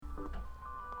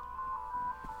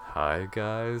Hi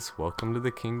guys, welcome to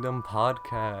the Kingdom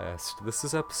Podcast. This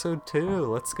is episode 2.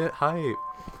 Let's get hype.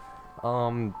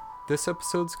 This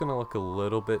episode's gonna look a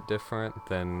little bit different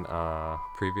than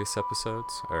previous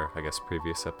episodes, or I guess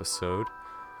previous episode.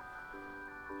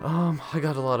 I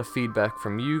got a lot of feedback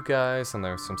from you guys, and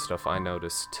there's some stuff I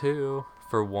noticed too.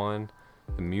 For one,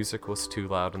 the music was too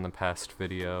loud in the past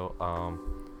video.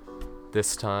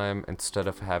 This time, instead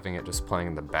of having it just playing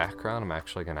in the background, I'm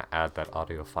actually going to add that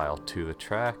audio file to the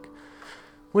track,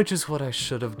 which is what I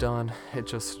should have done. It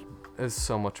just is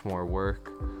so much more work.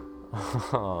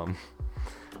 I'm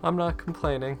not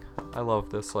complaining. I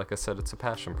love this. Like I said, it's a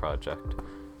passion project.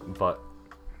 But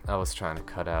I was trying to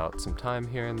cut out some time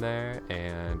here and there,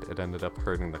 and it ended up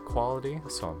hurting the quality,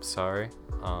 so I'm sorry.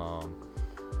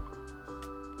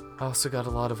 I also got a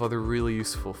lot of other really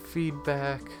useful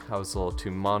feedback. I was a little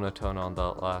too monotone on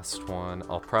that last one.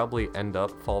 I'll probably end up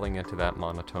falling into that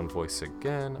monotone voice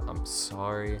again. I'm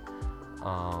sorry.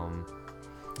 I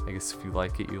guess if you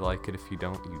like it, you like it. If you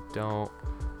don't, you don't.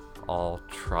 I'll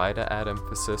try to add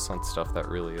emphasis on stuff that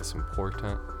really is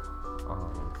important.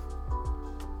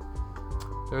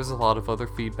 There's a lot of other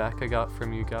feedback I got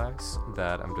from you guys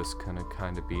that I'm just gonna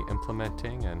kind of be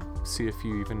implementing and see if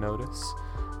you even notice.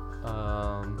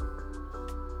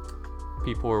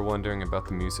 People were wondering about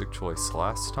the music choice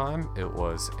last time. It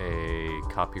was a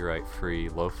copyright-free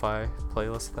lo-fi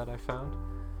playlist that I found.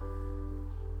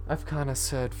 I've kind of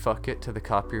said fuck it to the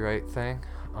copyright thing.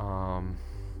 I'm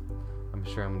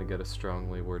sure I'm gonna get a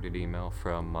strongly worded email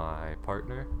from my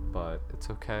partner, but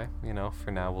it's okay. For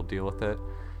now we'll deal with it.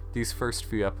 These first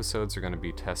few episodes are gonna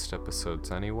be test episodes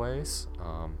anyways.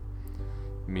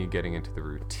 Me getting into the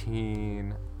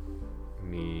routine,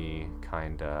 me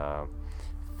kind of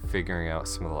figuring out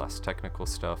some of the less technical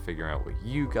stuff, figuring out what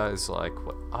you guys like,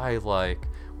 what I like,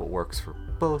 what works for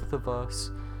both of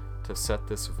us, to set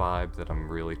this vibe that I'm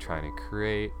really trying to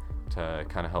create, to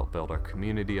kind of help build our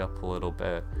community up a little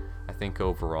bit. I think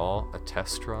overall a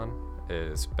test run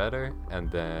is better,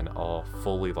 and then I'll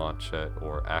fully launch it,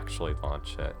 or actually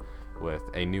launch it, with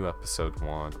a new episode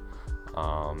 1,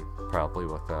 probably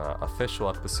with a official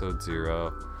episode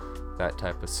 0, that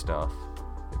type of stuff.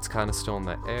 It's kind of still in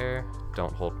the air.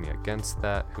 Don't hold me against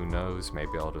that. Who knows?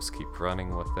 Maybe I'll just keep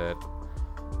running with it.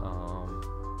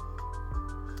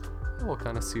 We'll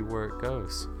kind of see where it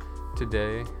goes.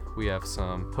 Today, we have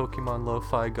some Pokemon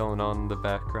lo-fi going on in the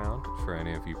background for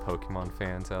any of you Pokemon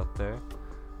fans out there.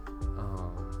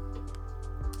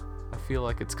 I feel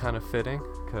like it's kind of fitting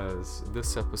because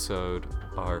this episode,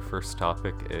 our first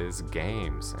topic is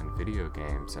games and video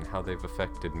games and how they've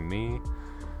affected me.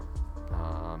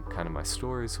 Kind of my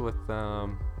stories with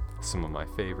them, some of my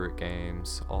favorite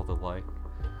games, all the like.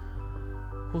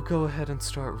 We'll go ahead and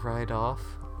start right off.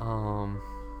 I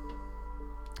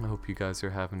hope you guys are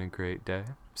having a great day.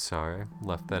 Sorry,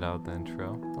 left that out of the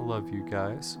intro. I love you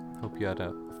guys. Hope you had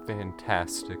a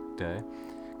fantastic day,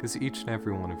 because each and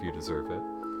every one of you deserve it.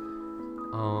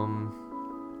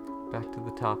 Back to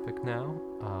the topic now.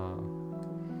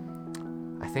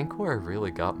 I think where I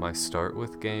really got my start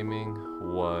with gaming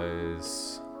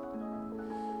was...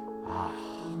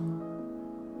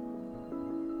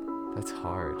 that's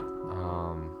hard.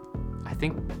 I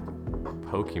think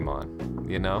Pokemon,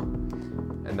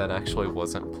 And that actually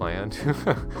wasn't planned.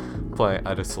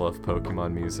 I just love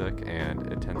Pokemon music,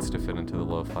 and it tends to fit into the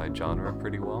lo-fi genre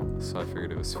pretty well, so I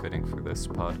figured it was fitting for this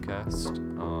podcast.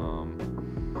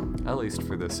 At least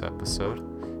for this episode.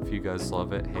 If you guys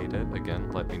love it, hate it,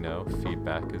 again, let me know.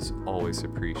 Feedback is always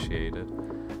appreciated.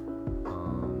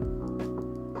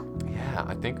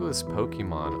 I think it was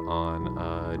Pokemon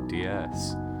on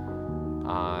DS.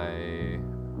 I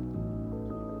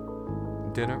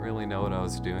didn't really know what I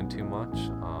was doing too much.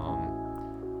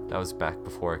 That was back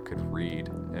before I could read,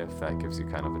 if that gives you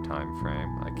kind of a time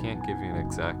frame. I can't give you an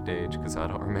exact age because I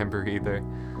don't remember either.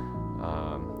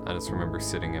 I just remember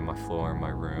sitting in my floor in my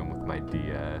room with my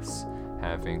DS,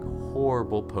 having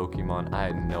horrible Pokemon. I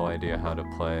had no idea how to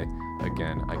play.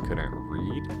 Again, I couldn't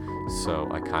read, so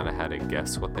I kind of had to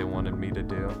guess what they wanted me to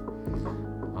do.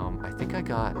 I think I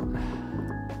got...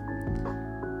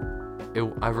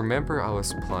 I remember I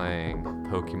was playing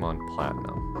Pokemon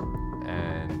Platinum,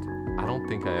 and I don't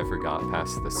think I ever got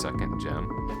past the second gym.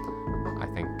 I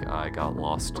think I got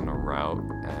lost in a route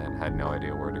and had no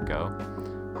idea where to go.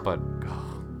 But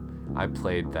I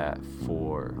played that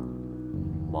for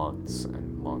months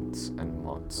and months and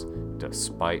months,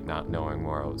 despite not knowing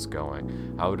where I was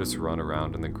going. I would just run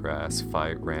around in the grass,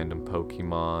 fight random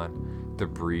Pokemon. The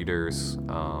breeders,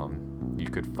 you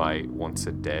could fight once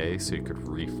a day, so you could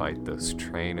refight those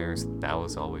trainers. That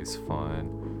was always fun.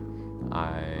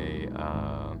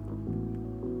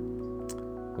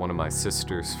 one of my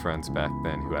sister's friends back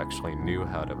then who actually knew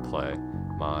how to play.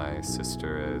 My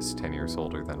sister is 10 years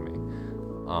older than me.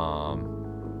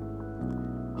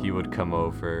 He would come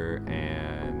over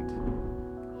and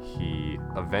he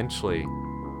eventually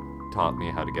taught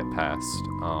me how to get past,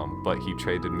 but he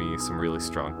traded me some really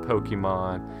strong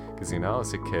Pokemon, because, I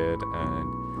was a kid,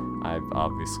 and I've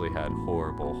obviously had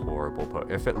horrible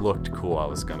if it looked cool, I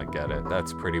was gonna get it.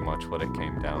 That's pretty much what it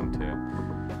came down to.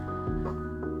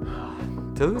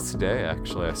 To this day,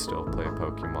 actually, I still play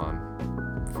Pokemon.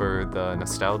 For the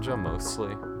nostalgia,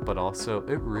 mostly, but also,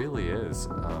 it really is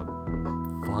a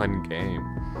fun game.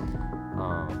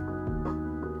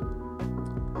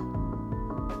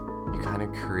 You kind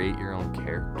of create your own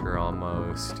character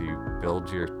almost, you build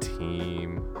your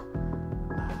team.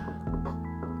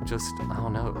 Just, I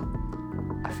don't know.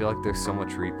 I feel like there's so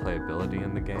much replayability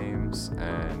in the games,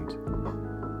 and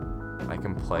I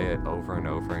can play it over and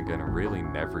over again and really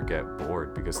never get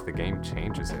bored because the game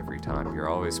changes every time. You're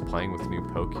always playing with new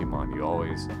Pokemon. You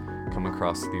always come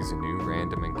across these new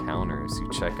random encounters. You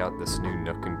check out this new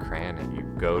nook and cranny. You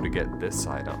go to get this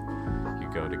item. You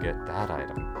go to get that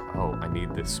item. Oh, I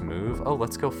need this move. Oh,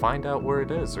 let's go find out where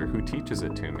it is or who teaches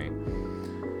it to me.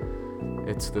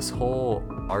 It's this whole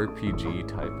RPG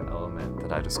type element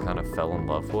that I just kind of fell in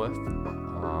love with.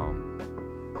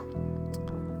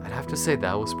 I'd have to say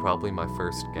that was probably my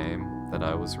first game that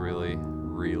I was really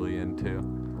into.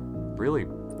 Really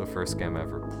the first game I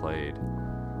ever played.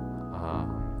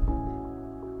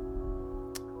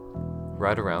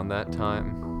 Right around that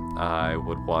time, I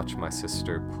would watch my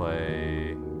sister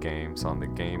play games on the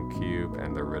GameCube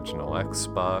and the original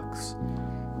Xbox.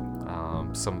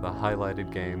 Some of the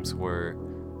highlighted games were,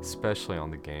 especially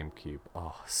on the GameCube,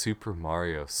 Super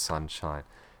Mario Sunshine.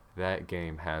 That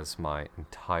game has my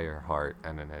entire heart,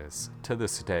 and it is, to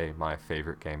this day, my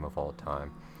favorite game of all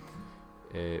time.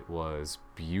 It was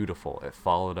beautiful. It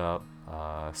followed up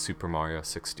Super Mario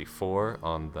 64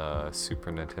 on the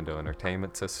Super Nintendo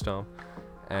Entertainment System,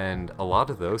 and a lot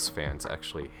of those fans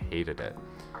actually hated it.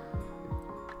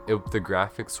 The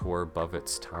graphics were above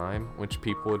its time, which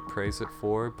people would praise it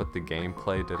for, but the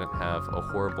gameplay didn't have a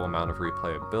horrible amount of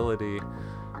replayability.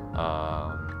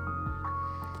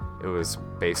 It was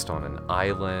based on an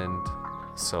island,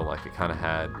 so like it kind of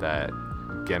had that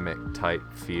gimmick type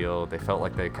feel. They felt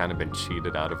like they'd kind of been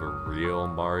cheated out of a real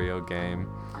Mario game.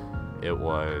 It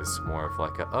was more of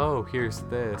like here's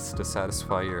this to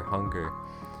satisfy your hunger.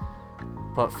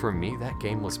 But for me, that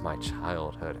game was my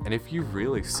childhood, and if you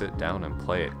really sit down and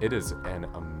play it, it is an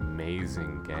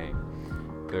amazing game.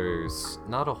 There's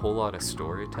not a whole lot of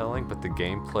storytelling, but the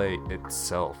gameplay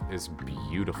itself is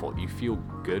beautiful. You feel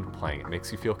good playing it. It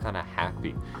makes you feel kind of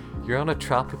happy. You're on a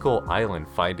tropical island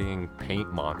fighting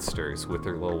paint monsters with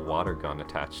their little water gun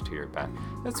attached to your back.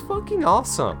 That's fucking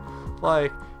awesome.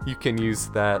 Like, you can use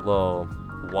that little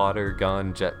water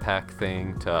gun jetpack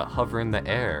thing to hover in the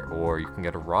air, or you can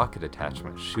get a rocket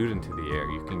attachment, shoot into the air.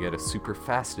 You can get a super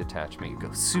fast attachment, you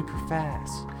go super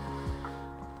fast.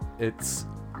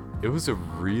 It was a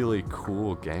really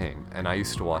cool game, and I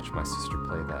used to watch my sister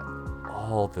play that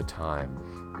all the time.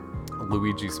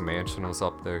 Luigi's Mansion was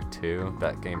up there too.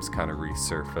 That game's kind of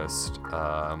resurfaced.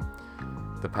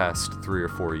 The past 3 or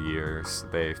 4 years,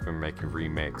 they've been making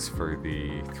remakes for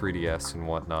the 3DS and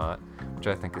whatnot, which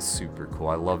I think is super cool.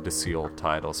 I love to see old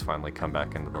titles finally come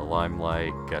back into the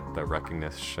limelight, get the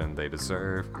recognition they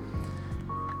deserve.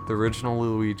 The original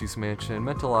Luigi's Mansion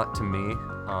meant a lot to me,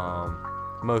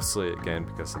 mostly, again,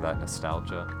 because of that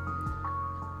nostalgia.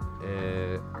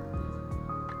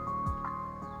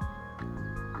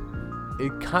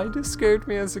 It kind of scared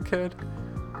me as a kid.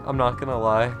 I'm not gonna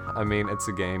lie. I mean, it's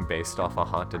a game based off a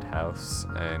haunted house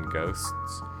and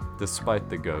ghosts, despite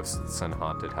the ghosts and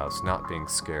haunted house not being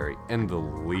scary in the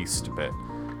least bit.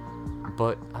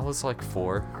 But I was like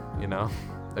 4,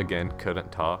 Again,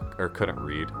 couldn't talk, or couldn't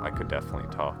read. I could definitely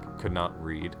talk. Could not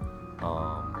read.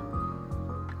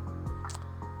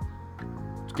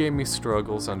 It gave me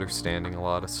struggles understanding a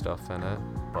lot of stuff in it,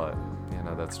 but,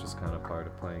 that's just kind of part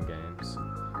of playing games.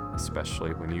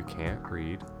 Especially when you can't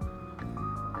read.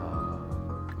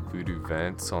 Voodoo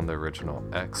Vents on the original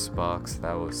Xbox,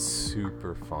 that was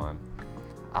super fun.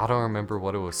 I don't remember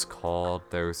what it was called.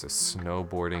 There was a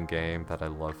snowboarding game that I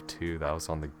loved too. That was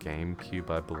on the GameCube,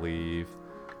 I believe.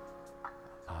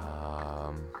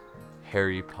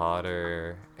 Harry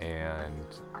Potter and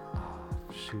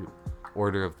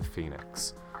Order of the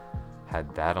Phoenix.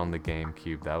 Had that on the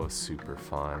GameCube. That was super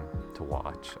fun to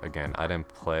watch. Again, I didn't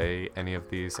play any of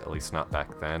these, at least not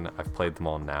back then. I've played them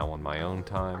all now on my own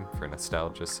time for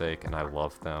nostalgia's sake, and I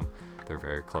love them. They're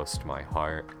very close to my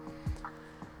heart.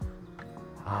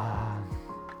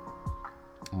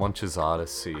 Munch's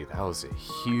Odyssey, that was a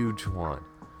huge one.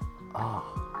 Oh,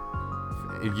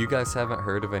 if you guys haven't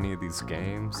heard of any of these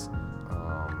games,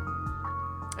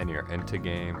 and you're into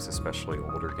games, especially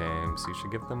older games, you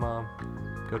should give them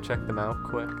go check them out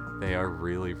quick. They are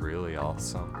really, really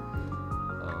awesome.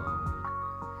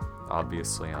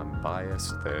 Obviously I'm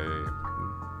biased.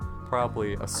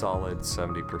 Probably a solid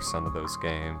 70% of those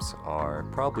games are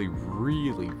probably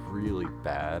really, really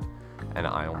bad, and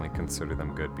I only consider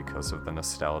them good because of the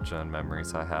nostalgia and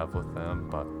memories I have with them,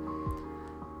 but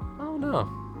I don't know.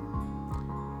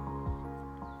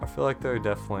 I feel like they're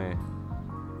definitely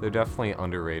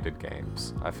underrated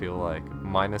games. I feel like,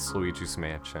 minus Luigi's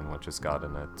Mansion, which has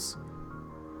gotten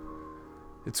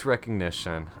its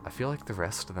recognition, I feel like the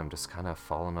rest of them just kind of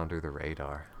fallen under the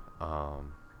radar.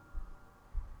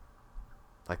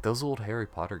 Like those old Harry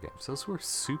Potter games, those were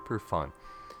super fun.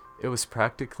 It was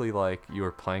practically like you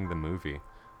were playing the movie.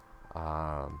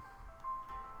 And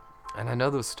I know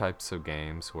those types of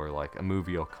games where like a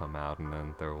movie will come out and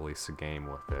then they'll release a game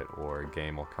with it, or a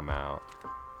game will come out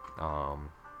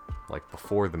like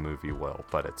before the movie will,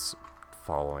 but it's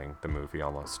following the movie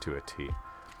almost to a T.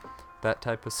 That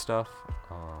type of stuff.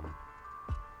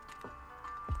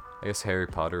 I guess Harry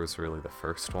Potter was really the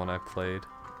first one I played,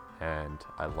 and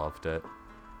I loved it.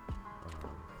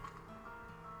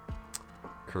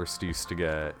 Kirsty used to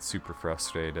get super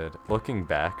frustrated. Looking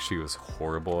back, she was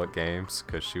horrible at games,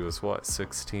 because she was,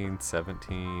 16,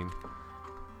 17?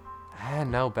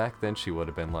 No, back then she would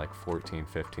have been like 14,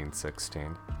 15,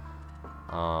 16.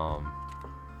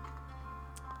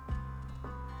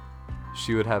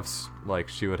 She would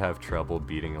have trouble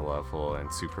beating a level in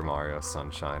Super Mario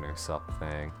Sunshine or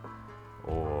something,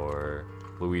 or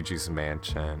Luigi's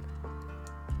Mansion.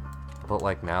 But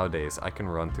like nowadays, I can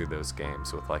run through those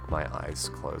games with like my eyes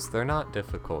closed. They're not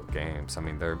difficult games. I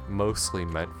mean, they're mostly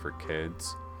meant for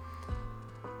kids.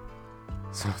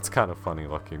 So it's kind of funny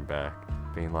looking back,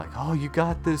 being like, oh, you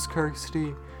got this, Kirsty.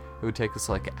 It would take us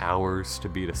like hours to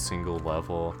beat a single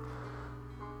level.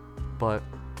 But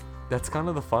that's kind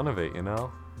of the fun of it, you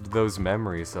know? Those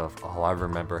memories of, oh, I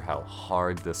remember how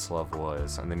hard this level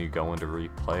was, and then you go in to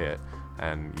replay it,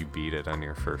 and you beat it on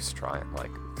your first try in like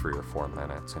 3 or 4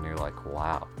 minutes, and you're like,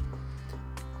 wow,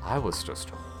 I was just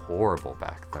horrible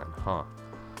back then, huh?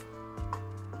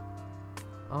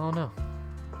 Oh no.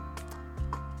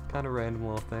 Kind of random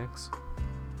little things.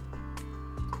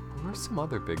 What are some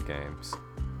other big games?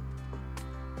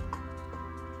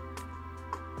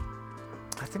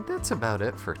 I think that's about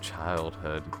it for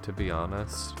childhood, to be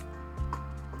honest.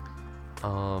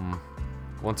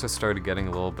 Once I started getting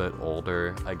a little bit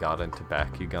older, I got into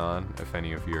Bakugan, if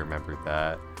any of you remember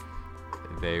that.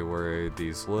 They were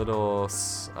these little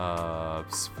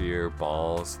sphere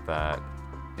balls that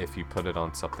if you put it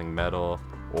on something metal,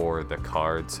 or the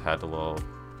cards had a little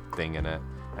thing in it,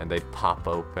 and they'd pop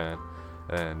open.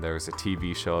 And there was a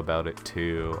TV show about it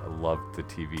too. I loved the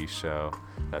TV show.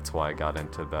 That's why I got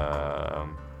into the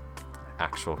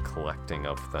actual collecting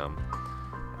of them.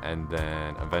 And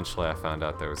then eventually I found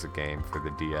out there was a game for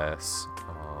the DS.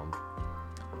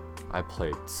 I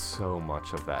played so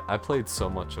much of that.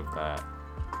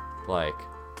 Like,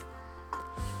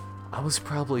 I was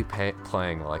probably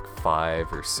playing like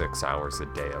 5 or 6 hours a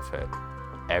day of it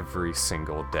every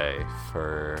single day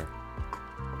for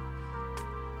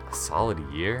a solid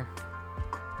year.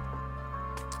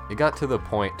 It got to the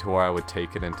point to where I would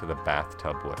take it into the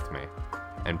bathtub with me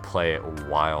and play it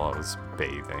while I was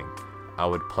bathing. I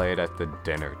would play it at the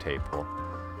dinner table.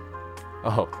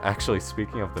 Oh, actually,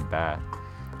 speaking of the bath,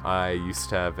 I used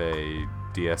to have a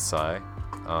DSi.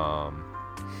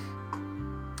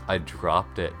 I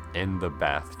dropped it in the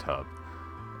bathtub,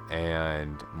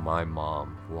 and my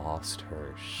mom lost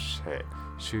her shit.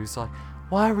 She was like,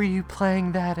 why were you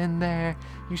playing that in there?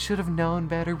 You should have known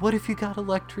better. What if you got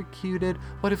electrocuted?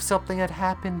 What if something had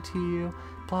happened to you?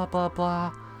 Blah, blah,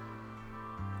 blah.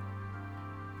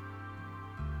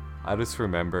 I just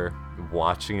remember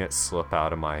watching it slip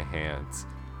out of my hands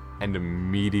and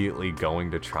immediately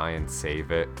going to try and save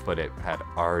it, but it had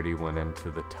already went into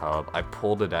the tub. I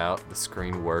pulled it out, the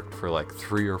screen worked for like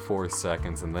 3 or 4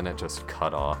 seconds, and then it just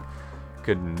cut off.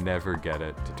 Could never get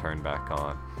it to turn back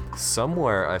on.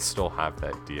 Somewhere I still have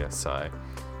that DSi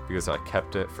because I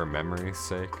kept it for memory's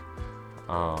sake.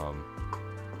 I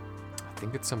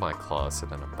think it's in my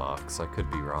closet in a box. I could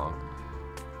be wrong.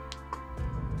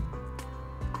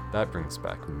 That brings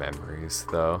back memories,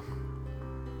 though.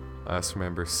 I just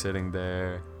remember sitting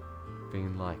there,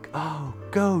 being like, oh,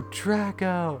 go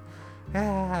Draco!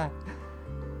 Yeah!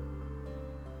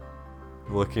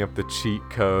 Looking up the cheat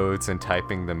codes and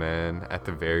typing them in at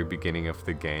the very beginning of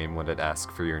the game when it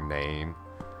asks for your name.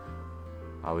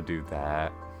 I would do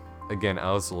that. Again,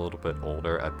 I was a little bit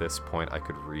older at this point. I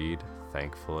could read,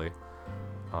 thankfully.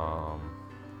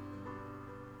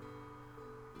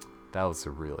 That was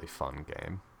a really fun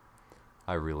game.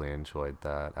 I really enjoyed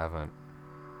that. I haven't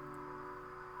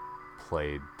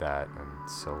played that in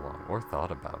so long, or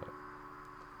thought about it.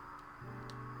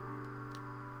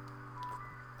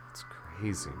 It's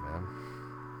crazy, man.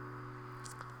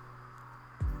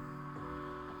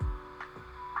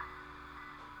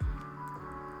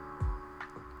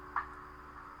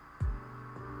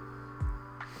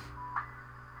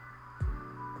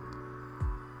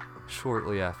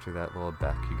 Shortly after that little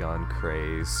Bakugan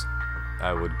craze,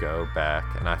 I would go back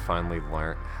and I finally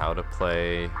learned how to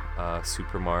play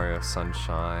Super Mario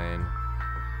Sunshine,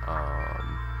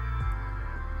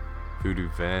 Voodoo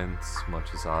Vince,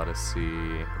 Munch's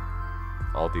Odyssey,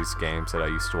 all these games that I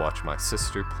used to watch my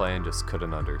sister play and just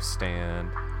couldn't understand.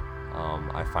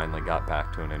 I finally got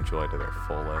back to and enjoyed to their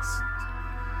fullest.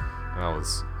 And that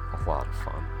was a lot of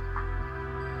fun.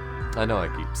 I know I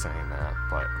keep saying that,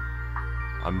 but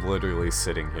I'm literally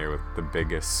sitting here with the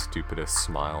biggest, stupidest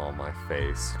smile on my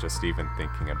face, just even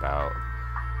thinking about,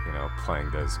 playing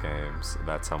those games.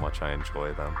 That's how much I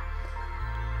enjoy them.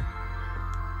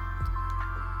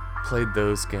 Played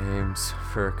those games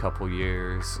for a couple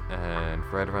years, and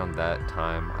right around that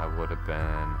time, I would have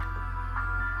been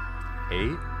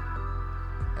 8,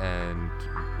 and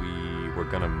we were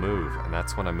gonna move, and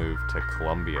that's when I moved to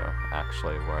Columbia,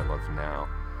 actually, where I live now.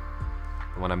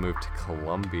 When I moved to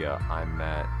Columbia, I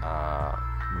met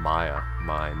Maya,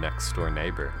 my next door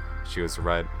neighbor. She was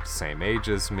right same age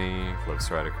as me,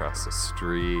 lives right across the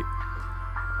street.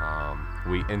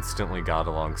 We instantly got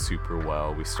along super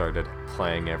well. We started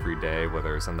playing every day,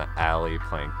 whether it was in the alley,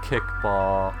 playing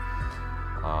kickball,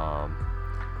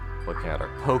 looking at our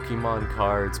Pokemon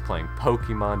cards, playing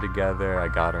Pokemon together. I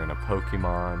got her in a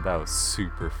Pokemon. That was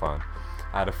super fun.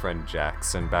 I had a friend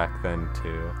Jackson back then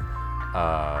too.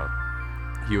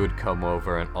 He would come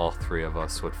over and all three of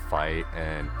us would fight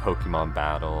in Pokemon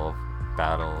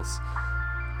battles.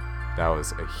 That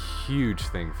was a huge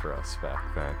thing for us back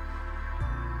then.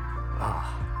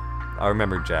 I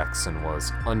remember Jackson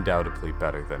was undoubtedly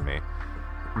better than me.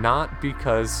 Not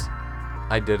because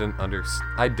I didn't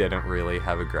really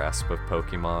have a grasp of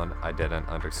Pokemon. I didn't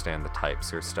understand the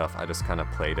types or stuff. I just kind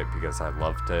of played it because I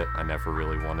loved it. I never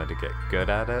really wanted to get good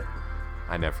at it.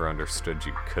 I never understood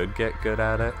you could get good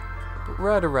at it. But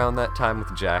right around that time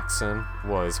with Jackson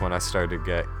was when I started to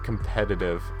get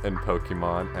competitive in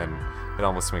Pokemon, and it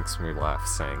almost makes me laugh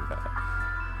saying that.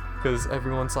 Because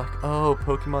everyone's like, oh,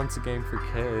 Pokemon's a game for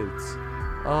kids.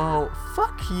 Oh,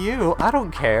 fuck you. I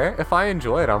don't care. If I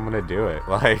enjoy it, I'm gonna do it.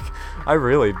 Like, I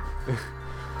really...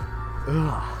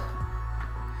 Ugh.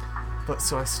 But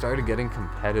so I started getting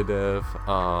competitive.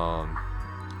 I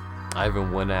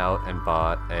even went out and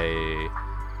bought a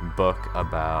book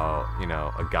about,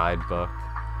 a guidebook.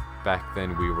 Back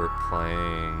then we were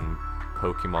playing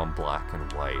Pokemon Black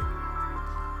and White.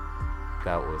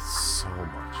 That was so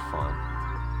much fun.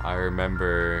 I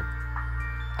remember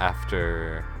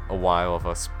after a while of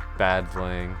us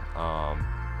battling,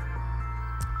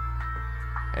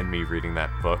 and me reading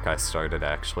that book, I started to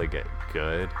actually get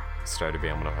good. Started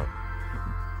being able to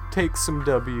take some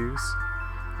W's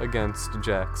against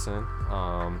Jackson.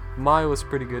 Maya was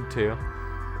pretty good too.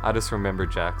 I just remember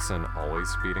Jackson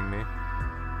always beating me.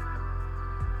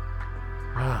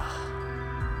 That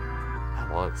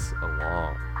was a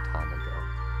long time ago.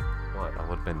 What, I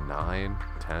would have been 9,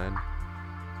 10?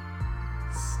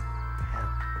 Damn.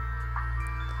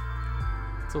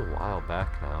 It's a while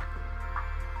back now.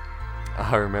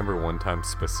 I remember one time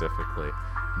specifically,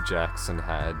 Jackson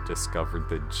had discovered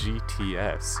the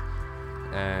GTS.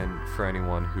 And for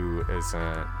anyone who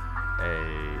isn't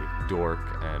a dork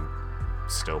and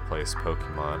still plays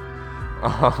Pokemon,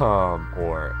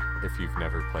 or if you've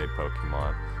never played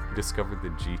Pokemon, you discovered the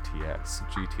GTS.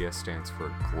 GTS stands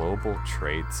for Global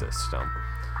Trade System.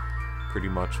 Pretty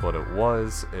much what it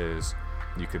was is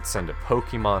you could send a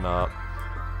Pokemon up,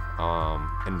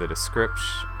 in the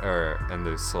description, or in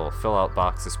this little fill out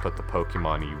boxes, put the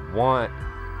Pokemon you want,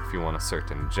 if you want a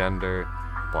certain gender,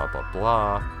 blah blah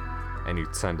blah, and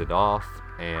you'd send it off,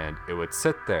 and it would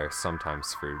sit there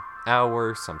sometimes for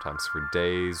hours, sometimes for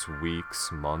days,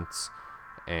 weeks, months,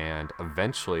 and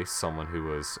eventually someone who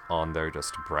was on there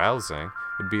just browsing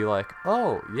would be like,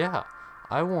 oh yeah,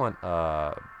 I want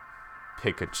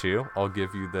Pikachu, I'll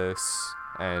give you this,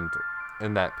 and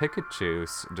in that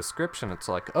Pikachu's description it's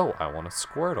like, oh, I want a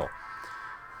Squirtle.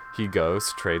 He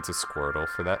goes, trades a Squirtle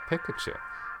for that Pikachu.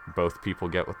 Both people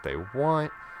get what they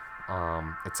want.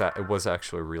 It was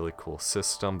actually a really cool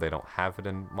system. They don't have it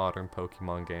in modern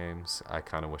Pokemon games. I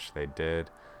kind of wish they did.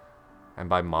 And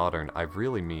by modern, I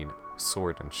really mean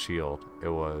Sword and Shield. It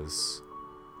was,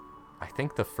 I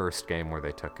think, the first game where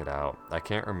they took it out. I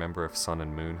can't remember if Sun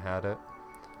and Moon had it.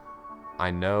 I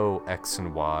know X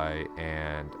and Y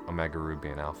and Omega Ruby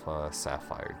and Alpha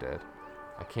Sapphire did.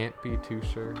 I can't be too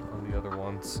sure on the other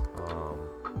ones.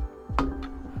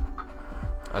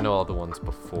 I know all the ones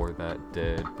before that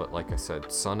did, but like I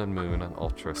said, Sun and Moon and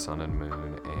Ultra Sun and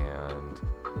Moon and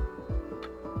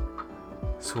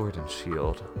Sword and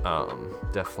Shield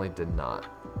definitely did not.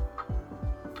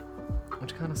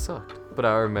 Which kind of sucked. But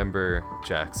I remember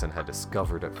Jackson had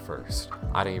discovered it first.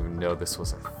 I didn't even know this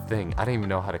was a thing. I didn't even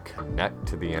know how to connect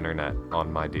to the internet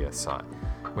on my DSi.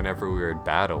 Whenever we were in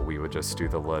battle, we would just do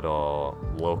the little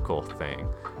local thing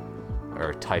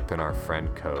or type in our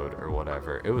friend code or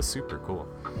whatever. It was super cool.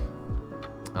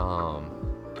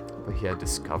 But he had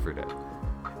discovered it.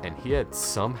 And he had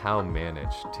somehow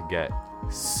managed to get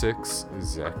 6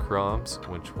 Zekroms,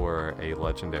 which were a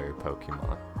legendary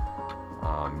Pokemon.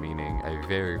 Meaning a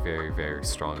very, very, very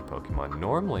strong Pokemon.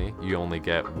 Normally, you only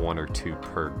get 1 or 2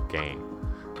 per game.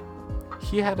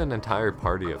 He had an entire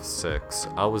party of 6.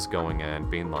 I was going in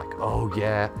being like, oh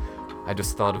yeah, I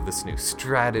just thought of this new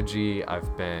strategy.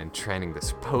 I've been training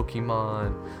this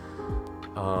Pokemon.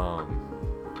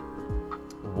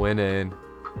 Went in,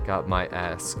 got my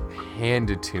ass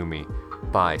handed to me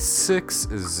by 6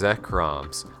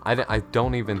 Zekroms. I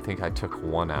don't even think I took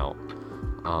one out.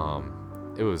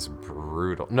 It was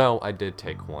brutal. No, I did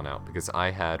take one out because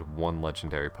I had 1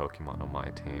 legendary Pokemon on my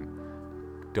team.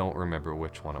 Don't remember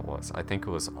which one it was. I think it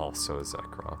was also a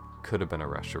Zekrom. Could have been a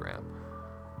Reshiram.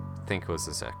 I think it was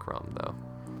a Zekrom though.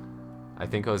 I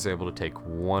think I was able to take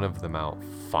one of them out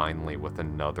finally with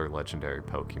another legendary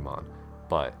Pokemon,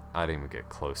 but I didn't even get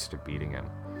close to beating him.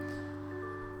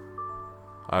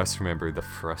 I just remember the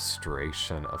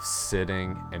frustration of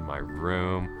sitting in my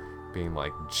room being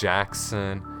like,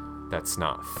 Jackson, that's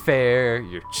not fair,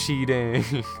 you're cheating.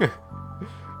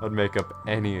 I'd make up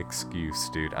any excuse,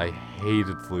 dude. I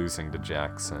hated losing to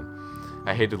Jackson.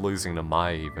 I hated losing to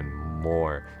Mai even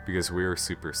more because we were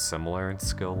super similar in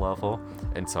skill level,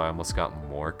 and so I almost got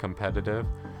more competitive.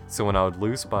 So when I would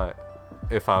lose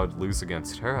if I would lose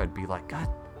against her, I'd be like, God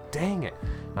dang it.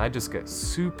 And I'd just get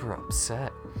super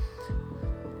upset.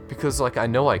 Because, like, I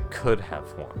know I could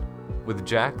have won. With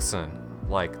Jackson,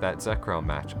 like, that Zekrom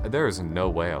match, there is no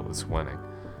way I was winning.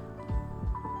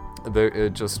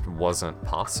 It just wasn't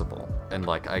possible. And,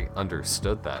 like, I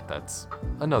understood that. That's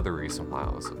another reason why I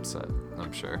was upset,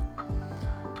 I'm sure.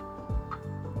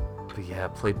 But yeah, I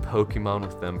played Pokemon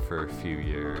with them for a few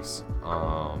years.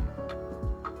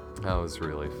 That was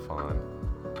really fun.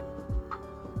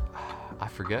 I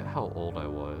forget how old I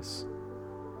was.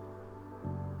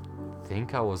 I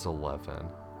think I was 11.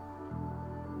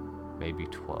 Maybe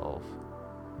 12.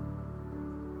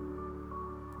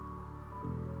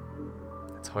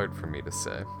 It's hard for me to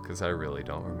say, because I really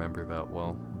don't remember that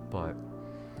well, but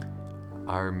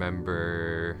I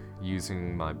remember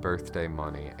using my birthday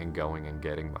money and going and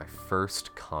getting my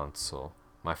first console,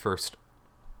 my first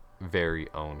very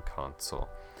own console.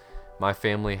 My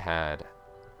family had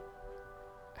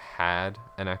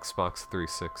an Xbox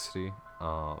 360,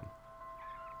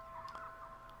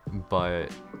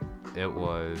 but it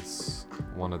was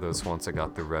one of those ones that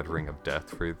got the red ring of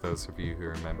death, for those of you who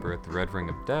remember it. The red ring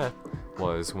of death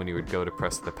was when you would go to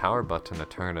press the power button to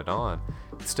turn it on.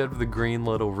 Instead of the green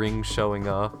little ring showing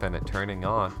up and it turning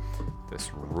on,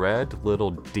 this red little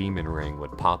demon ring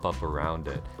would pop up around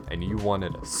it, and you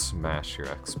wanted to smash your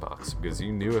Xbox because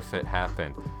you knew if it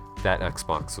happened, that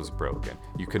Xbox was broken.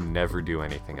 You could never do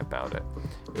anything about it.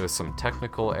 It was some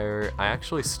technical error. I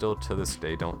actually still to this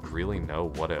day don't really know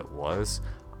what it was.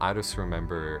 I just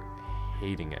remember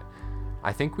hating it.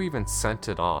 I think we even sent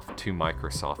it off to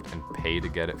Microsoft and paid to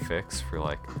get it fixed for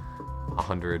like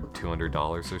 $100,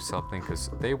 $200 or something, because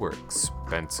they were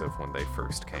expensive when they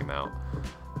first came out.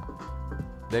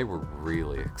 They were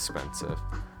really expensive.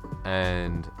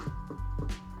 And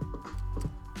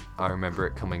I remember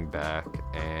it coming back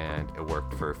and it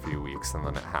worked for a few weeks and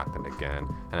then it happened again.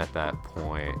 And at that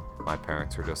point, my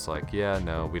parents were just like, yeah,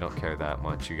 no, we don't care that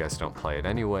much. You guys don't play it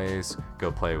anyways.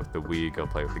 Go play with the Wii, go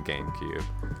play with the GameCube.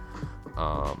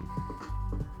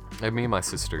 And me and my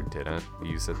sister didn't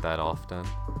use it that often.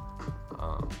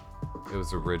 It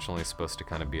was originally supposed to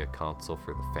kind of be a console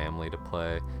for the family to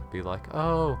play. Be like,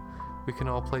 oh, we can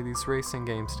all play these racing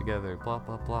games together, blah,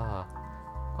 blah, blah.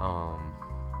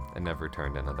 It never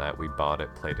turned into that. We bought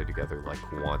it, played it together like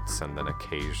once, and then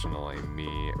occasionally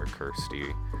me or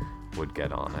Kirsty would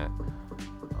get on it.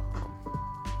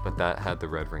 but that had the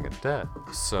red ring of death.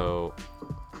 So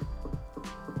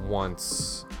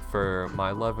once for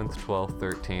my 11th, 12th,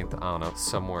 13th, I don't know,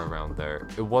 somewhere around there,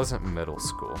 it wasn't middle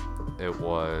school. It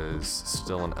was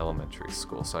still in elementary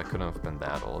school, so I couldn't have been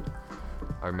that old.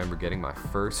 I remember getting my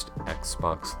first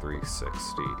Xbox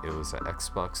 360. It was an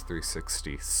Xbox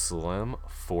 360 Slim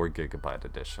 4GB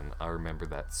edition. I remember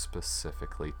that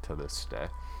specifically to this day.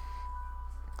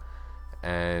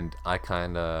 And I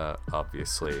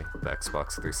obviously, the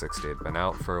Xbox 360 had been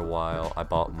out for a while. I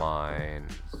bought mine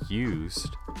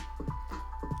used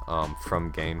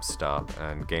from GameStop,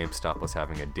 and GameStop was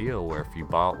having a deal where if you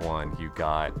bought one, you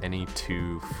got any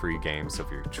 2 free games of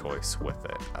your choice with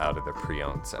it out of the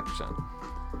pre-owned section.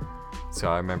 So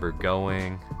I remember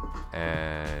going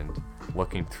and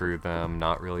looking through them,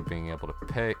 not really being able to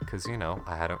pick, because,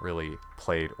 I hadn't really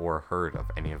played or heard of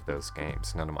any of those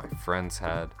games. None of my friends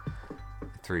had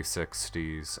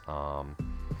 360s.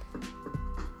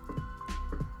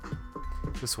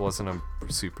 This wasn't a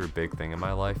super big thing in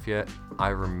my life yet. I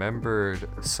remembered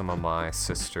some of my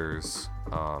sister's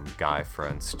guy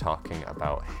friends talking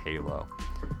about Halo.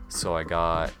 So I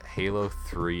got Halo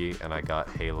 3 and I got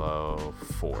Halo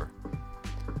 4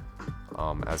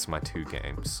 as my 2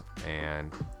 games.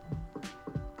 And,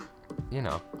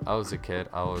 I was a kid.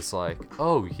 I was like,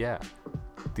 oh yeah,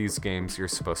 these games, you're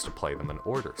supposed to play them in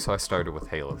order. So I started with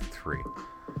Halo 3.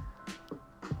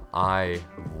 I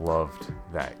loved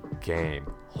that game.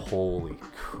 Holy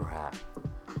crap.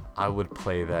 I would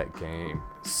play that game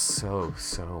so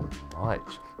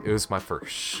much. It was my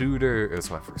first shooter. It was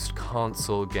my first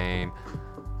console game.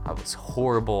 I was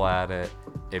horrible at it.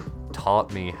 It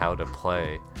taught me how to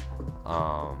play.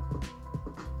 I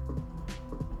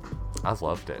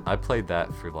loved it. I played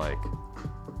that for like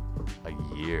a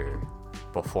year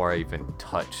before I even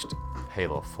touched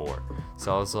Halo 4.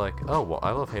 So I was like, oh, well,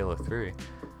 I love Halo 3.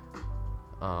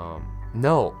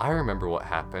 No, I remember what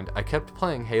happened. I kept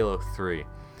playing Halo 3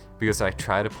 because I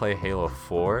tried to play Halo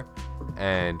 4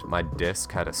 and my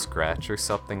disc had a scratch or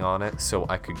something on it, so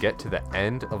I could get to the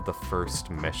end of the first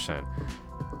mission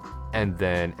and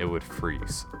then it would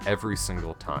freeze every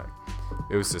single time.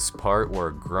 It was this part where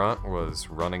a grunt was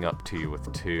running up to you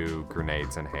with 2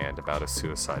 grenades in hand, about to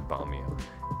suicide bomb you.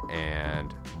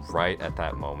 And right at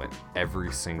that moment,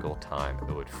 every single time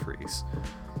it would freeze.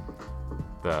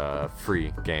 The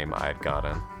free game I had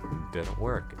gotten didn't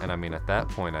work. And I mean, at that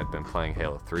point, I'd been playing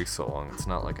Halo 3 so long, it's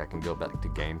not like I can go back to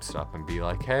GameStop and be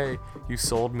like, hey, you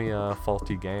sold me a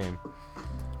faulty game.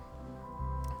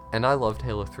 And I loved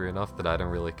Halo 3 enough that I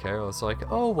didn't really care. I was like,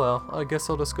 oh well, I guess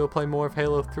I'll just go play more of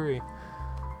Halo 3.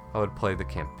 I would play the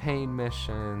campaign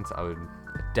missions, I would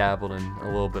dabble in a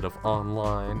little bit of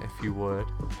online, if you would.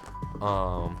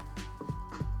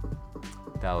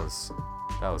 That was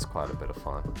quite a bit of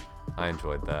fun. I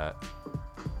enjoyed that.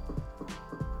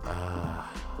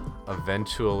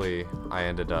 Eventually, I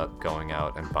ended up going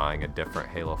out and buying a different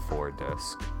Halo 4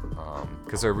 disc,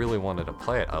 because I really wanted to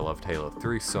play it. I loved Halo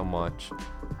 3 so much.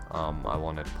 I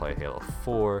wanted to play Halo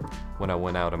 4. When I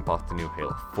went out and bought the new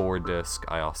Halo 4 disc,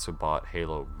 I also bought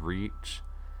Halo Reach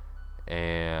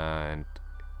and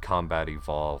Combat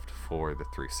Evolved for the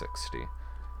 360.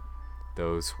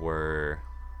 Those were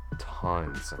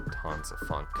tons and tons of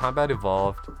fun. Combat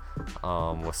Evolved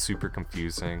was super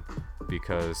confusing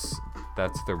because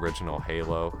that's the original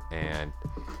Halo and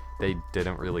they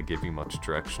didn't really give you much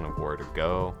direction of where to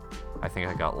go. I think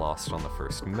I got lost on the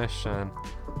first mission.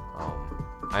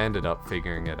 I ended up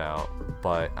figuring it out,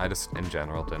 but I just in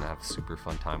general didn't have a super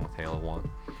fun time with Halo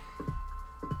 1.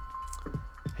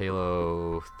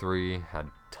 Halo 3 had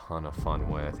a ton of fun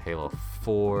with. Halo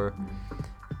 4,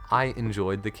 I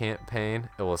enjoyed the campaign.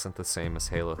 It wasn't the same as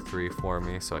Halo 3 for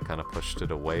me, so I kind of pushed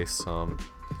it away some.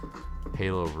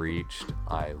 Halo Reached,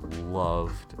 I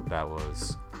loved. That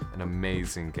was an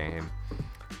amazing game.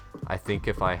 I think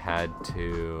if I had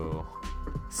to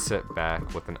sit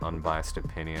back with an unbiased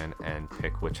opinion and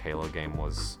pick which Halo game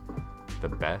was the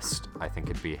best, I think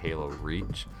it'd be Halo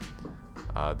Reach.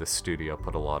 The studio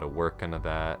put a lot of work into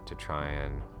that to try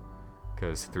and,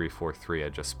 because 343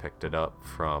 had just picked it up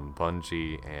from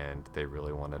Bungie and they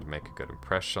really wanted to make a good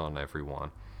impression on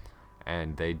everyone,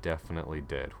 and they definitely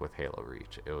did with Halo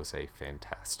Reach. It was a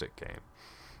fantastic game.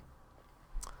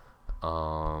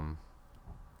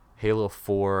 Halo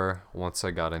 4, once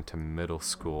I got into middle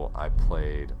school, I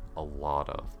played a lot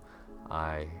of.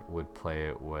 I would play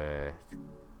it with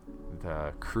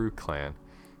the Crew Clan.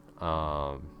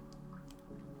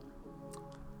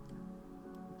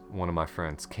 One of my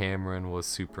friends, Cameron, was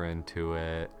super into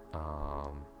it.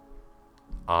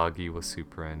 Augie was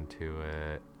super into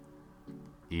it.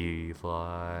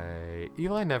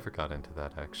 Eli never got into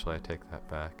that, actually. I take that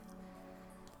back.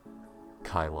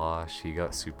 Kailash, he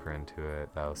got super into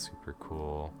it. That was super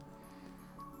cool.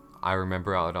 I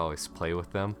remember I would always play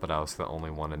with them, but I was the only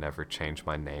one to never change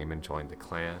my name and join the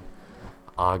clan.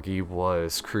 Augie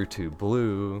was Crew 2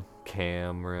 Blue.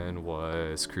 Cameron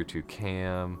was Crew 2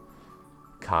 Cam.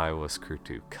 Kai was Crew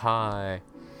 2 Kai.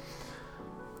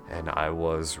 And I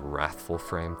was Wrathful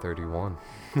Frame 31.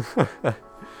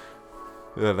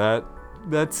 Yeah,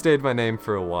 that stayed my name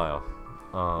for a while.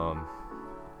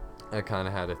 I kind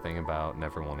of had a thing about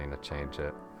never wanting to change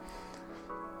it.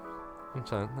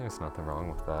 There's nothing wrong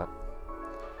with that.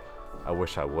 I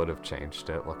wish I would have changed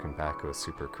it. Looking back, it was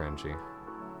super cringy.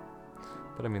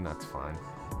 But I mean, that's fine.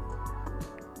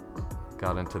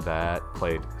 Got into that,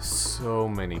 played so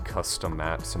many custom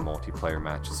maps and multiplayer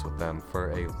matches with them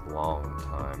for a long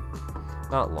time.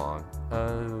 Not long,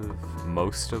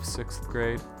 most of 6th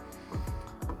grade.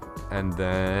 And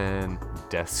then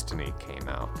Destiny came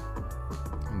out.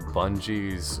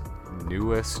 Bungie's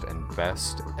newest and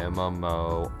best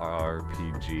MMO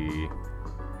RPG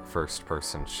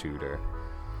first-person shooter.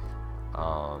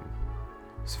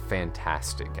 It's a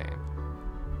fantastic game.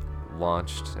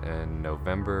 Launched in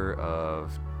November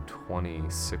of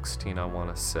 2016, I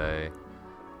want to say.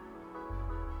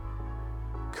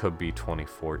 Could be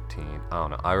 2014. I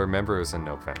don't know. I remember it was in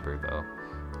November, though,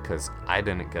 because I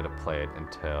didn't get to play it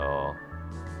until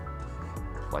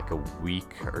like a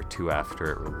week or two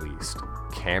after it released.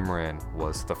 Cameron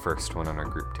was the first one in our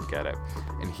group to get it,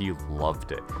 and he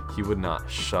loved it. He would not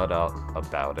shut up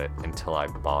about it until I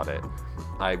bought it.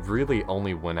 I really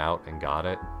only went out and got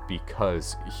it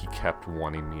because he kept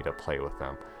wanting me to play with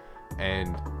him,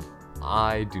 and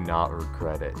I do not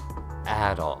regret it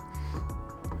at all.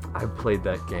 I played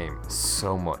that game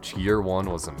so much. Year 1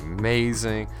 was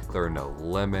amazing. There were no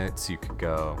limits. You could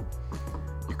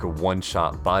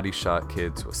one-shot, body shot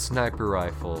kids with sniper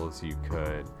rifles. You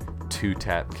could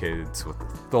two-tap kids with a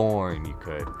thorn. You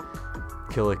could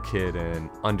kill a kid in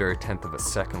under a tenth of a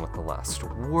second with the last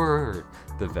word.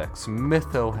 The Vex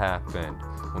Mytho happened.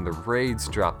 When the raids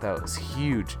dropped, that was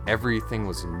huge. Everything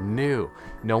was new.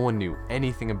 No one knew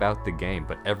anything about the game,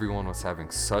 but everyone was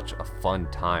having such a fun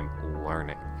time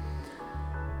learning.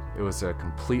 It was a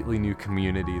completely new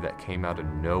community that came out of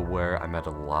nowhere. I met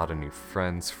a lot of new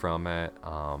friends from it.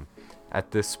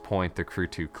 At this point, the Crew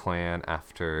 2 clan,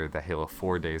 after the Halo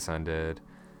 4 days ended,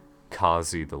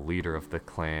 Kazi, the leader of the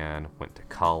clan, went to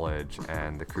college,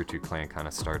 and the Crew 2 clan kind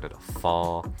of started to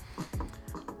fall.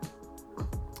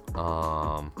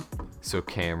 So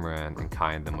Cameron and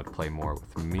Kai and them would play more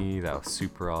with me. That was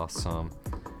super awesome.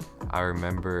 I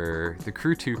remember the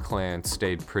Crew 2 clan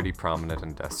stayed pretty prominent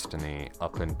in Destiny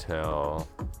up until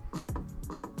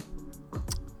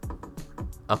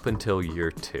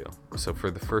year 2. So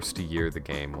for the first year the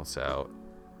game was out,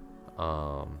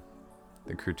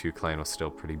 the Crew 2 clan was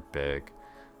still pretty big.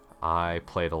 I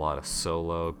played a lot of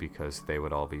solo because they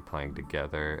would all be playing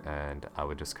together, and I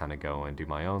would just kind of go and do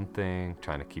my own thing,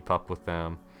 trying to keep up with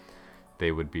them.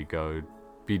 They would be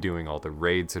doing all the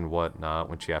raids and whatnot,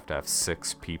 which you have to have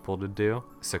 6 people to do.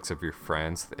 6 of your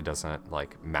friends. It doesn't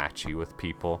like match you with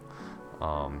people.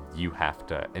 You have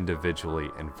to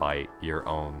individually invite your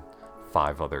own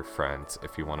 5 other friends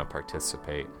if you want to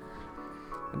participate.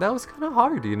 And that was kind of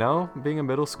hard, you know, being a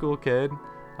middle school kid.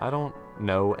 I don't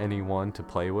know anyone to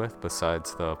play with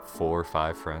besides the 4 or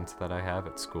 5 friends that I have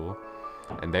at school,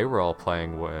 and they were all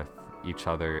playing with each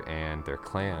other and their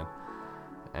clan.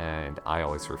 And I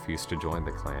always refused to join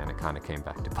the clan. It kind of came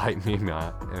back to bite me in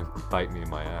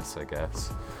my ass, I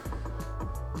guess.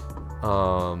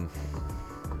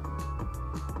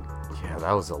 Yeah,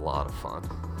 that was a lot of fun.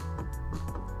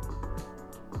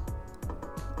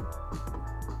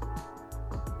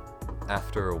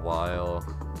 After a while,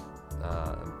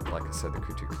 like I said, the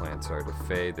Crew 2 clan started to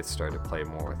fade. They started to play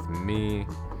more with me.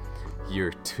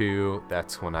 Year 2,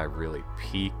 that's when I really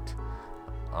peaked.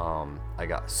 I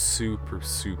got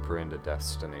super into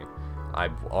Destiny. I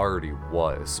already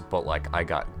was, but like I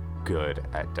got good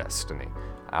at Destiny.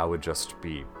 I would just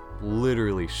be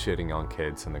literally shitting on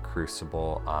kids in the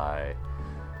Crucible. I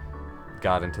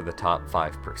got into the top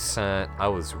 5%. I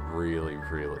was really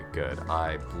good.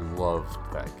 I loved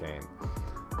that game.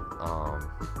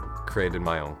 Created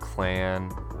my own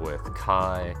clan with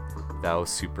Kai. That was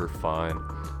super fun.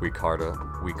 We called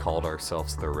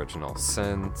ourselves the Original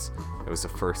Sins. It was the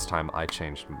first time I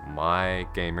changed my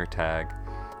gamer tag.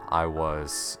 I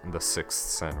was the 6th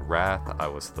Sin Wrath. I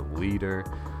was the leader.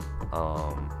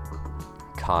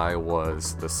 Kai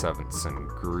was the 7th Sin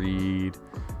Greed.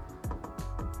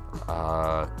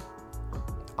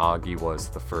 Augie was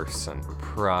the 1st Sin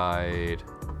Pride.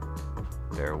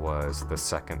 There was the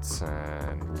second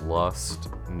sin, Lust.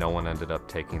 No one ended up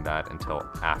taking that until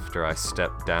after I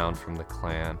stepped down from the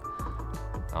clan.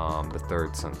 The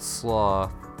third sin,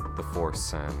 Sloth. The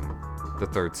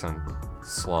third sin,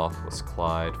 Sloth, was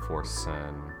Clyde. Fourth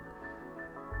sin,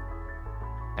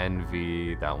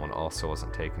 Envy. That one also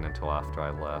wasn't taken until after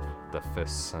I left. The fifth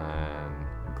sin,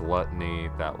 Gluttony.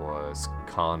 That was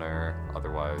Connor,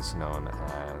 otherwise known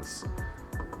as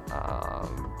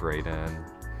Brayden.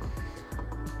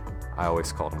 I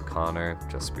always called him Connor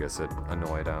just because it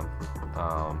annoyed him.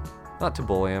 Not to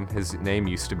bully him, his name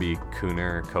used to be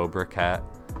Cooner Cobra Cat,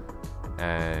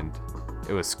 and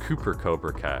it was Cooper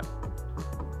Cobra Cat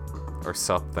or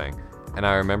something. And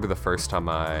I remember the first time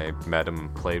I met him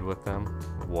and played with him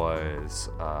was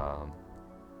I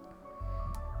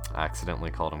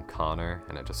accidentally called him Connor,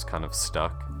 and it just kind of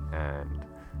stuck, and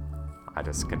I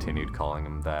just continued calling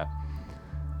him that.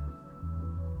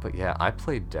 But yeah, I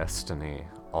played Destiny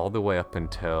all the way up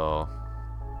until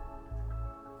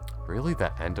really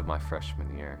the end of my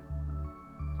freshman year.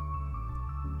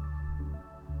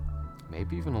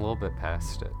 Maybe even a little bit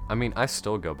past it. I mean, I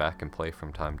still go back and play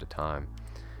from time to time.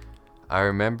 I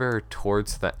remember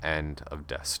towards the end of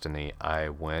Destiny, I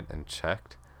went and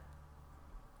checked.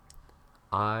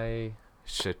 I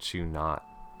shit you not,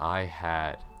 I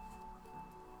had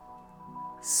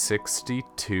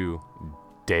 62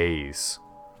 days.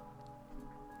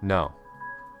 No.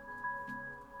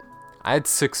 I had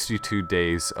 62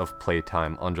 days of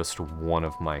playtime on just one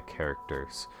of my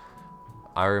characters.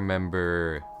 I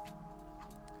remember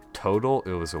total,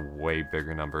 it was a way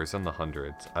bigger number. It was in the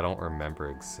hundreds. I don't remember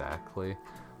exactly.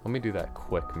 Let me do that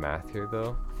quick math here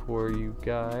though for you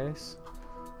guys.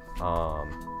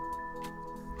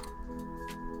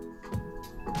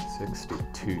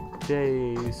 62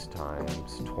 days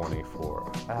times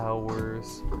 24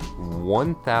 hours.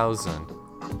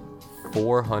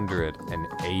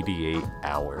 1,488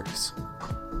 hours.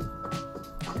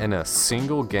 In a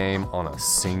single game on a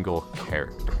single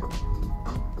character.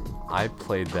 I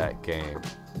played that game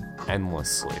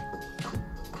endlessly.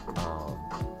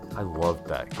 I loved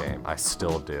that game. I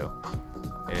still do.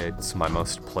 It's my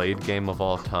most played game of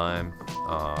all time.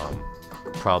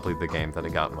 Probably the game that I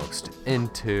got most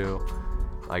into.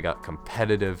 I got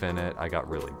competitive in it. I got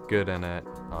really good in it.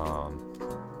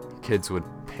 Kids would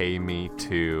pay me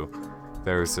to.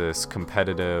 There's this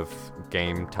competitive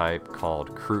game type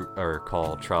called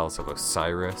Trials of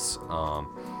Osiris.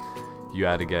 You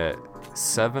had to get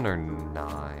 7 or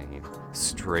 9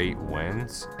 straight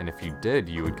wins, and if you did,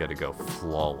 you would get to go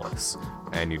flawless,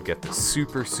 and you'd get the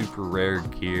super rare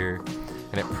gear,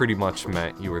 and it pretty much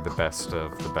meant you were the best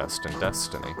of the best in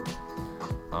Destiny.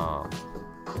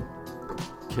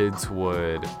 Kids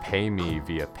would pay me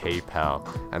via PayPal,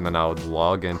 and then I would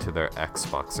log into their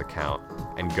Xbox account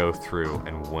and go through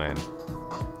and win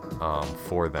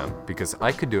for them, because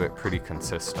I could do it pretty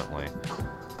consistently.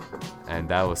 And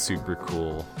that was super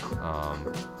cool.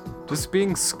 Just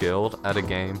being skilled at a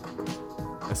game,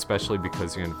 especially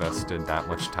because you invested that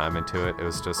much time into it, it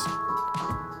was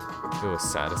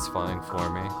satisfying for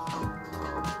me.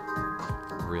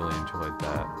 Really enjoyed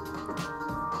that.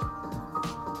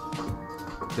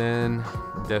 Then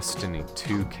Destiny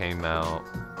 2 came out.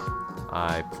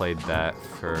 I played that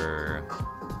for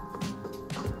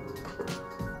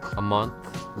a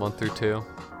month or two,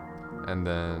 and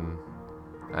then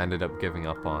I ended up giving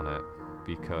up on it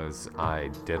because I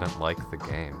didn't like the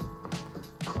game.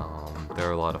 There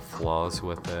are a lot of flaws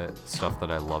with it, stuff that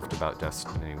I loved about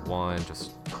Destiny 1,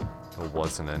 just it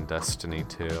wasn't in Destiny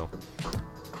 2.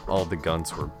 All the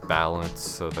guns were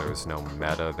balanced, so there was no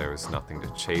meta, there was nothing to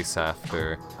chase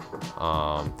after.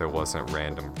 There wasn't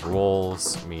random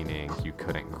rolls, meaning you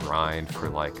couldn't grind for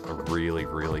like a really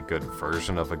good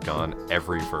version of a gun.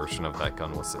 Every version of that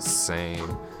gun was the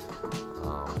same.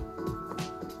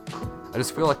 I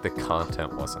just feel like the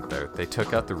content wasn't there. They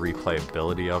took out the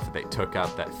replayability of it. They took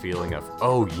out that feeling of,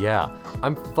 oh yeah,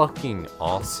 I'm fucking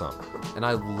awesome. And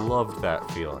I loved that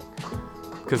feeling.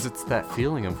 Because it's that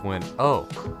feeling of when, oh,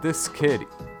 this kid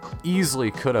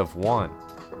easily could have won.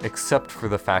 Except for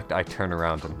the fact I turn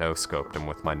around and no-scoped him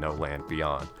with my No Land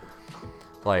Beyond.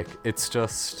 Like, it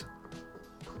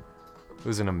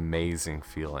was an amazing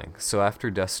feeling. So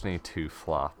after Destiny 2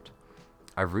 flopped,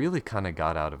 I really kind of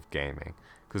got out of gaming.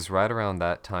 Because right around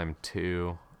that time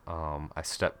too, I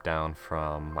stepped down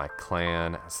from my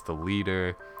clan as the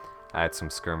leader. I had some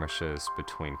skirmishes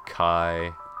between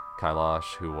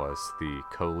Kailash, who was the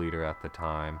co-leader at the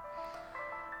time.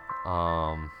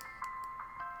 And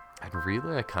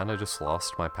really, I kind of just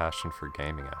lost my passion for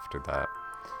gaming after that.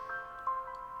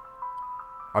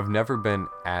 I've never been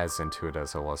as into it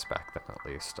as I was back then, at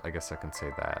least. I guess I can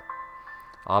say that.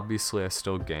 Obviously, I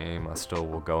still game. I still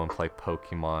will go and play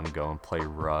Pokemon, go and play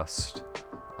Rust.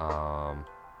 You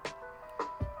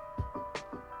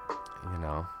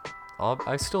know,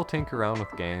 I still tinker around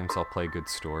with games. I'll play good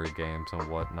story games and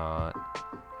whatnot.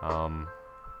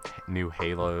 New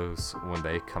Halos, when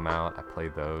they come out, I play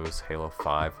those. Halo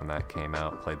 5, when that came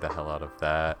out, played the hell out of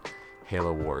that.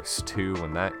 Halo Wars 2,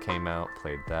 when that came out,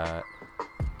 played that.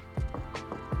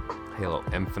 Halo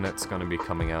Infinite's gonna be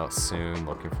coming out soon,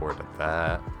 looking forward to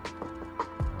that.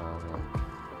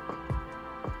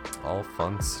 All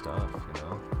fun stuff, you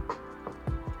know.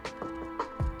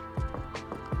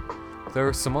 There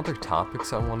are some other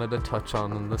topics I wanted to touch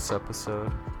on in this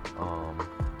episode.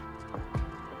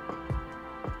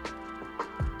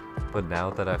 But now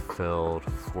that I've filled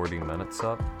 40 minutes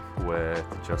up with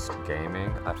just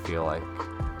gaming, I feel like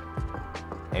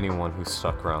anyone who's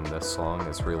stuck around this long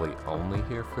is really only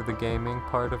here for the gaming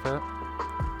part of it.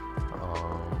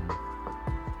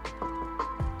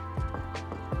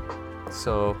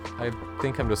 So I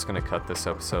think I'm just gonna cut this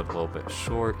episode a little bit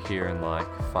short here in like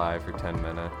 5 or 10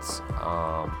 minutes.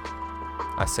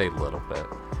 I say little bit.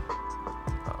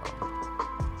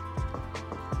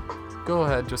 Go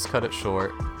ahead, just cut it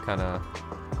short. Kinda,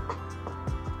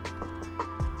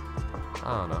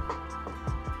 I don't know.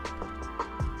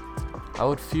 I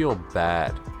would feel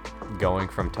bad going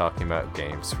from talking about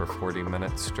games for 40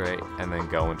 minutes straight and then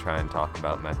go and try and talk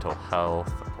about mental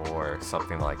health or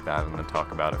something like that and then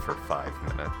talk about it for 5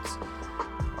 minutes.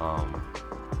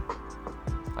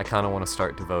 I kind of want to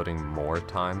start devoting more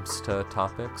times to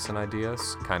topics and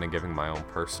ideas, kind of giving my own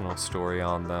personal story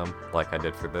on them, like I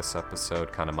did for this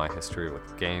episode, kind of my history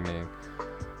with gaming.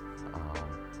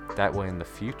 That way in the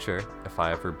future, if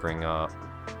I ever bring up,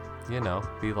 you know,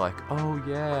 be like, oh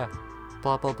yeah,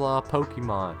 blah blah blah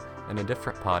Pokemon in a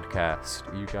different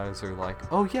podcast, you guys are like,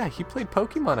 oh yeah, he played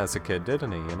Pokemon as a kid,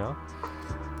 didn't he, you know?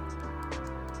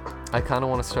 I kind of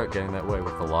want to start getting that way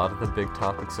with a lot of the big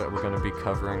topics that we're going to be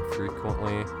covering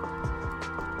frequently.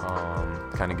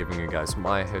 Kind of giving you guys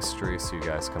my history so you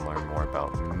guys can learn more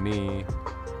about me.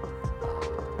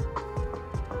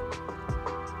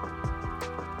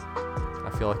 I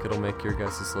feel like it'll make your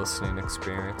guys' listening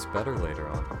experience better later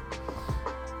on.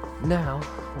 Now,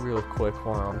 real quick,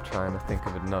 while I'm trying to think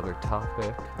of another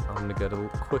topic, I'm gonna get a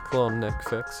quick little Nick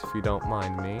fix, if you don't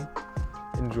mind me.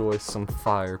 Enjoy some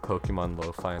fire Pokemon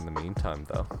lo-fi in the meantime,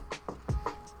 though.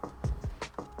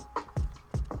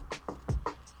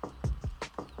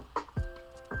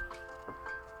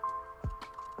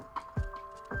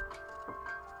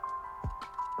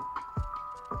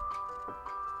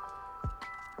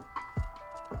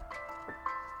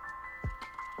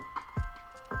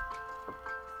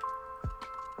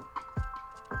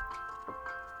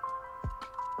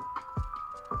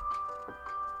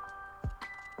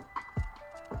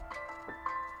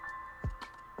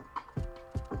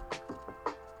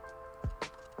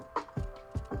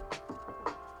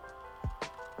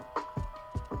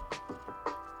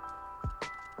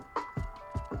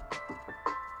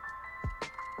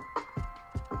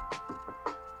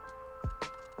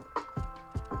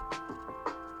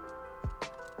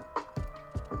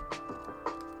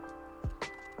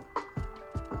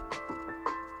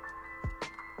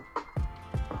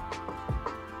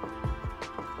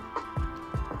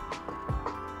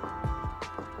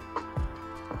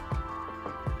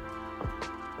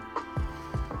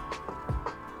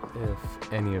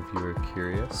 If any of you are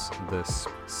curious, this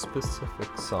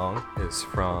specific song is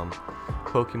from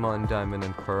Pokemon Diamond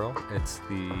and Pearl. It's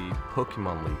the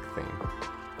Pokemon League theme.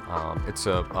 It's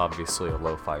obviously a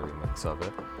lo-fi remix of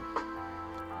it.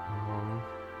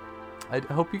 I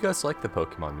hope you guys like the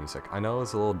Pokemon music. I know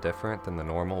it's a little different than the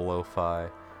normal lo-fi.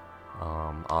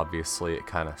 Obviously, it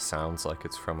kind of sounds like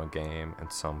it's from a game in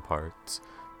some parts.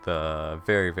 The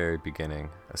very, very beginning,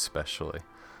 especially.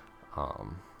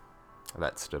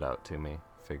 That stood out to me.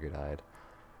 Figured I'd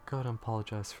go ahead and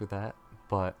apologize for that.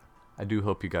 But I do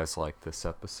hope you guys like this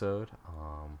episode.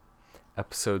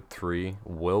 Episode 3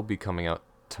 will be coming out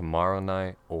tomorrow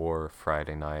night or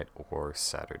Friday night or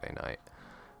Saturday night.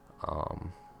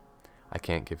 I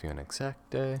can't give you an exact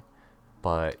day,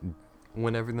 but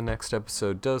whenever the next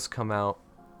episode does come out,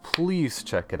 please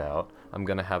check it out. I'm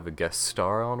going to have a guest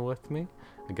star on with me,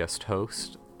 a guest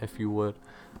host, if you would.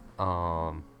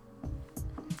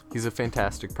 He's a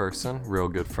fantastic person, real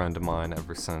good friend of mine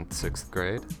ever since 6th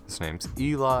grade. His name's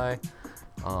Eli.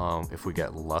 If we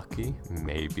get lucky,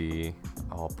 maybe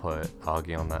I'll put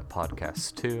Augie on that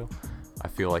podcast too. I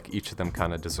feel like each of them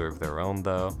kind of deserve their own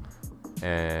though.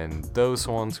 And those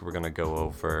ones we're going to go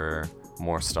over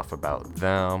more stuff about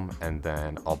them, and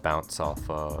then I'll bounce off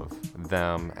of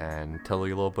them and tell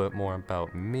you a little bit more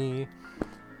about me.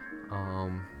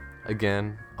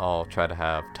 Again, I'll try to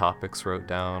have topics wrote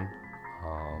down,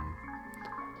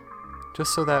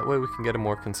 just so that way we can get a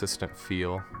more consistent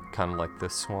feel, kind of like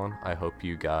this one. I hope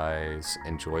you guys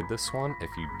enjoyed this one. If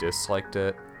you disliked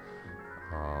it,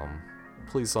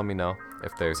 please let me know.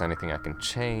 If there's anything I can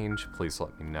change, please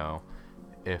let me know.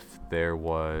 If there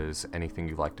was anything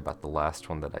you liked about the last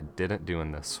one that I didn't do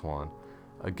in this one,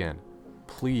 again,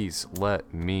 please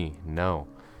let me know.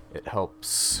 It helps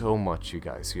so much, you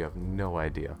guys. You have no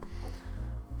idea.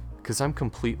 Because I'm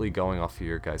completely going off of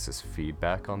your guys'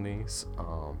 feedback on these.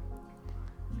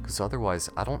 Because otherwise,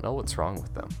 I don't know what's wrong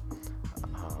with them.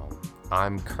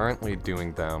 I'm currently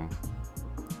doing them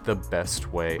the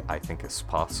best way I think is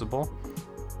possible.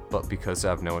 But because I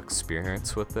have no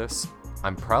experience with this,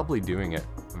 I'm probably doing it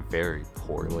very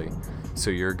poorly. So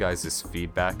your guys'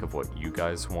 feedback of what you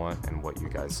guys want and what you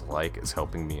guys like is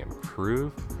helping me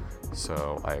improve.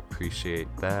 So I appreciate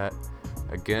that.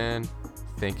 Again,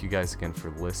 thank you guys again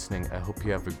for listening. I hope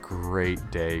you have a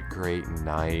great day, great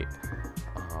night.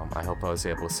 I hope I was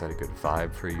able to set a good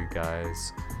vibe for you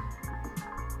guys.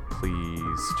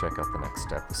 Please check out the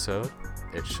next episode.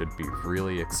 It should be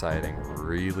really exciting,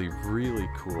 really, really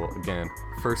cool. Again,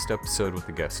 first episode with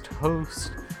a guest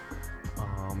host.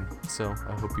 So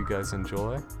I hope you guys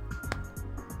enjoy.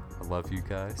 I love you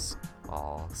guys.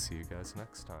 I'll see you guys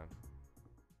next time.